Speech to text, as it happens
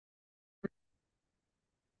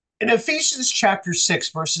In Ephesians chapter 6,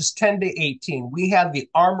 verses 10 to 18, we have the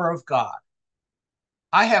armor of God.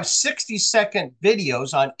 I have 60-second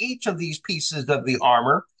videos on each of these pieces of the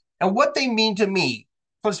armor and what they mean to me,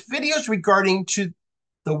 plus videos regarding to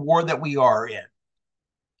the war that we are in.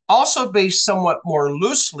 Also based somewhat more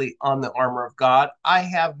loosely on the armor of God, I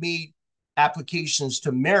have made applications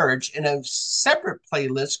to marriage in a separate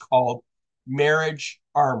playlist called Marriage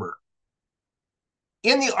Armor.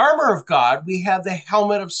 In the armor of God, we have the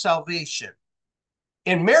helmet of salvation.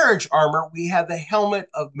 In marriage armor, we have the helmet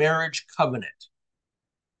of marriage covenant.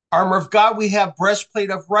 Armor of God, we have breastplate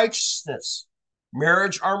of righteousness.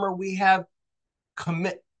 Marriage armor, we have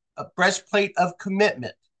a breastplate of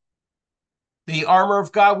commitment. The armor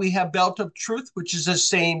of God, we have belt of truth, which is the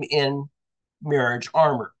same in marriage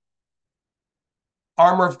armor.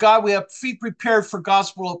 Armor of God, we have feet prepared for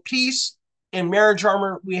gospel of peace. In marriage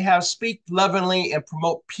armor, we have speak lovingly and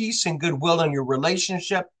promote peace and goodwill in your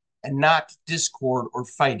relationship and not discord or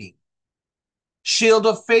fighting. Shield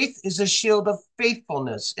of faith is a shield of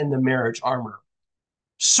faithfulness in the marriage armor.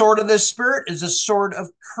 Sword of the Spirit is a sword of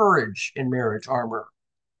courage in marriage armor.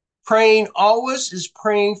 Praying always is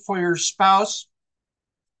praying for your spouse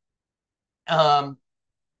and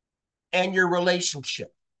your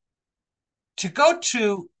relationship. To go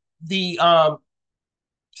to the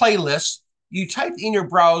playlist, you type in your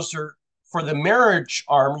browser for the marriage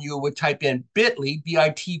armor, you would type in bit.ly,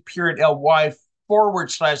 bit.ly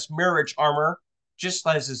 / marriage armor, just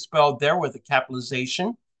as it's spelled there with a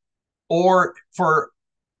capitalization. Or for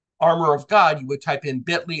armor of God, you would type in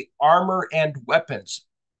bit.ly armor and weapons.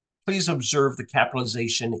 Please observe the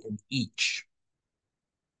capitalization in each.